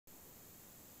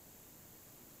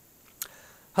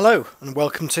Hello and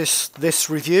welcome to this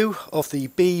review of the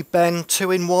BBen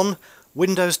 2-in-1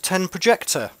 Windows 10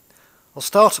 projector. I'll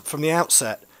start up from the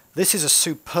outset. This is a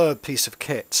superb piece of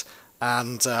kit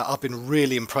and I've been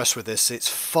really impressed with this. It's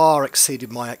far exceeded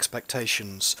my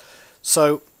expectations.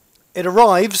 So it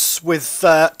arrives with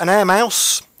an air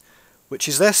mouse, which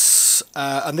is this,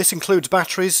 and this includes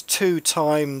batteries 2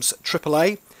 times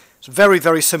AAA. It's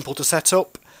very simple to set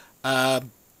up. I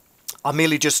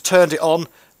merely just turned it on.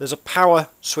 There's a power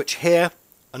switch here,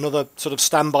 another sort of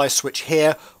standby switch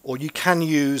here, or you can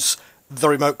use the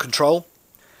remote control.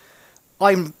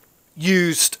 I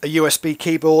used a USB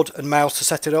keyboard and mouse to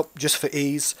set it up just for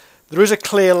ease. There is a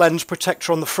clear lens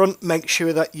protector on the front. Make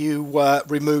sure that you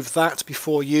remove that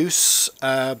before use.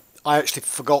 I actually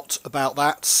forgot about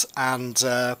that and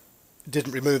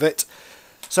didn't remove it.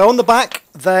 So on the back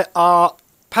there are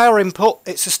power input.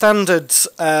 It's a standard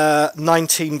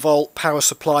 19 volt power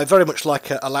supply, very much like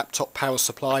a laptop power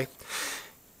supply.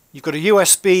 You've got a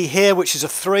USB here, which is a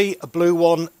 3, a blue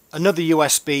one, another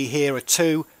USB here, a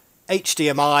 2,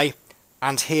 HDMI,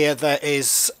 and here there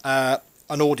is an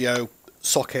audio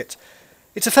socket.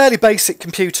 It's a fairly basic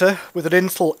computer with an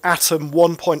Intel Atom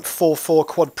 1.44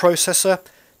 quad processor,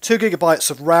 2 GB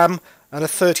of RAM, and a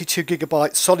 32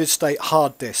 GB solid state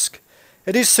hard disk.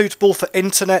 It is suitable for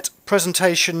internet,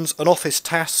 presentations and office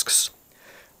tasks.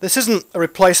 This isn't a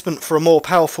replacement for a more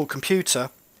powerful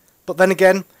computer, but then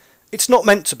again, it's not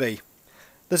meant to be.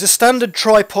 There's a standard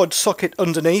tripod socket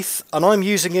underneath, and I'm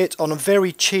using it on a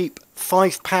very cheap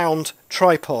 £5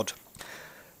 tripod.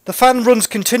 The fan runs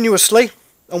continuously,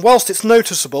 and whilst it's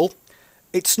noticeable,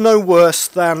 it's no worse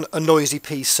than a noisy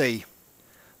PC.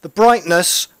 The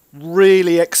brightness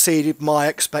really exceeded my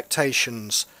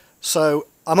expectations, so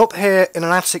I'm up here in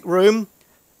an attic room.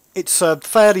 It's a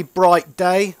fairly bright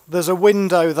day. There's a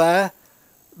window there.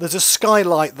 There's a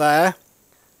skylight there.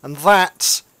 And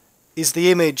that is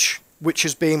the image which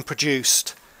is being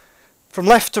produced. From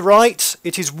left to right,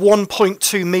 it is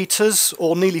 1.2 meters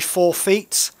or nearly 4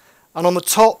 feet. And on the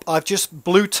top, I've just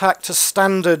blue tacked a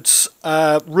standard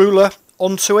ruler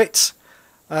onto it.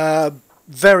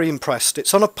 Very impressed.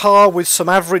 It's on a par with some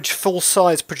average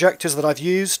full-size projectors that I've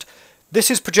used. This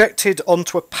is projected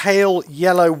onto a pale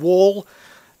yellow wall.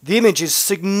 The image is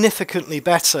significantly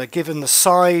better given the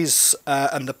size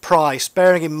and the price,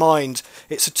 bearing in mind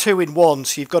it's a 2-in-1,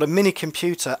 so you've got a mini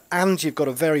computer and you've got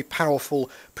a very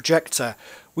powerful projector.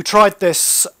 We tried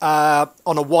this on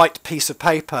a white piece of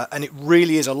paper and it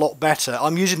really is a lot better.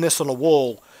 I'm using this on a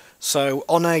wall, so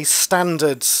on a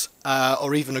standard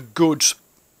or even a good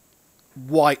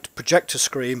white projector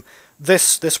screen,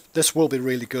 this will be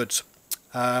really good.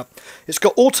 It's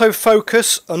got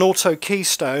autofocus and auto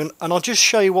keystone, and I'll just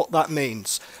show you what that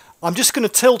means. I'm just going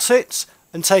to tilt it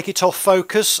and take it off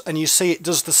focus, and you see it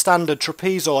does the standard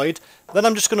trapezoid. Then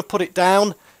I'm just going to put it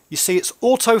down. You see it's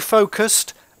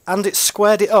auto-focused and it's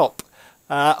squared it up.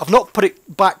 I've not put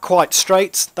it back quite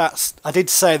straight. I did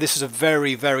say this is a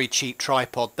very cheap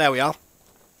tripod. There we are.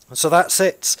 So that's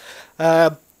it.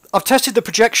 I've tested the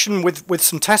projection with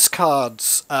some test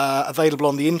cards available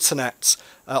on the internet,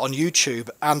 on YouTube,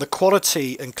 and the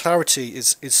quality and clarity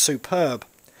is superb.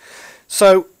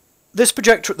 So this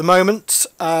projector at the moment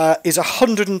is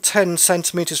 110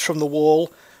 centimeters from the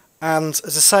wall, and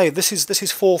as I say, this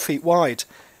is 4 feet wide.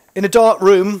 In a dark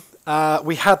room,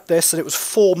 we had this, and it was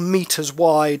 4 meters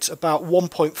wide, about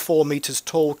 1.4 meters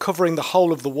tall, covering the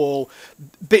whole of the wall.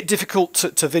 Bit difficult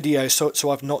to video, so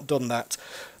I've not done that.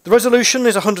 The resolution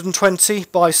is 120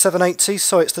 by 780,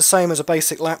 so it's the same as a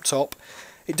basic laptop.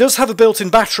 It does have a built-in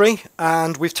battery,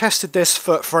 and we've tested this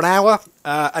for an hour,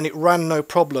 and it ran no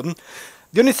problem.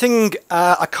 The only thing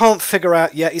I can't figure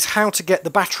out yet is how to get the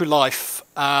battery life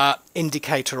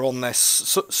indicator on this,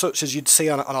 such as you'd see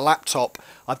on a laptop.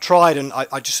 I've tried, and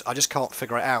I just can't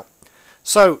figure it out.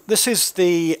 So this is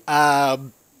the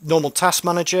normal task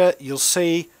manager. You'll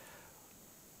see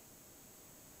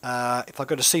if I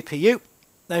go to CPU.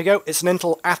 There you go, it's an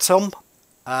Intel Atom.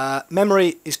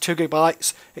 Memory is 2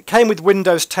 GB. It came with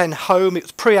Windows 10 Home, it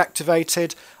was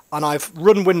pre-activated, and I've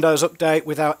run Windows Update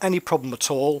without any problem at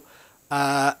all.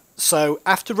 So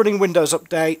after running Windows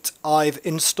Update, I've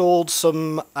installed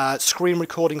some screen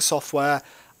recording software.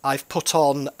 I've put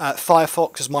on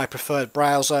Firefox as my preferred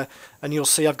browser, and you'll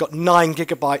see I've got 9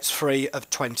 GB free of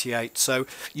 28. So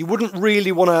you wouldn't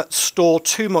really want to store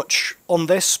too much on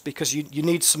this because you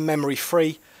need some memory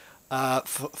free.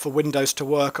 For Windows to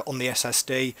work on the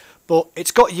SSD, but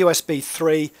it's got USB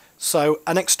 3, so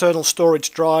an external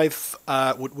storage drive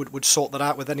would sort that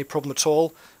out with any problem at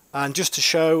all. And just to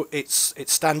show, it's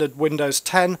standard Windows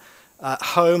 10, At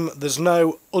home, there's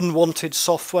no unwanted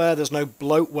software, there's no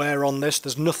bloatware on this,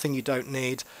 there's nothing you don't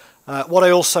need. What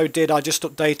I also did, I just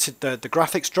updated the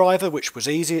graphics driver, which was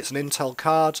easy. It's an Intel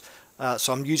card,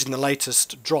 so I'm using the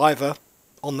latest driver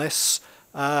on this.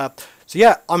 So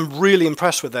yeah, I'm really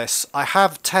impressed with this. I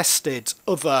have tested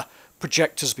other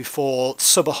projectors before,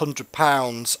 sub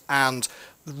 £100, and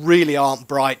really aren't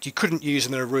bright. You couldn't use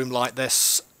them in a room like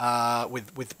this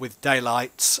with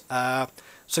daylight.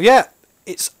 So yeah,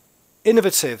 it's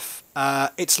innovative,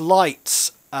 it's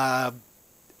light,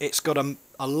 it's got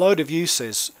a load of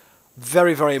uses.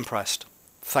 Very, very impressed.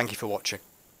 Thank you for watching.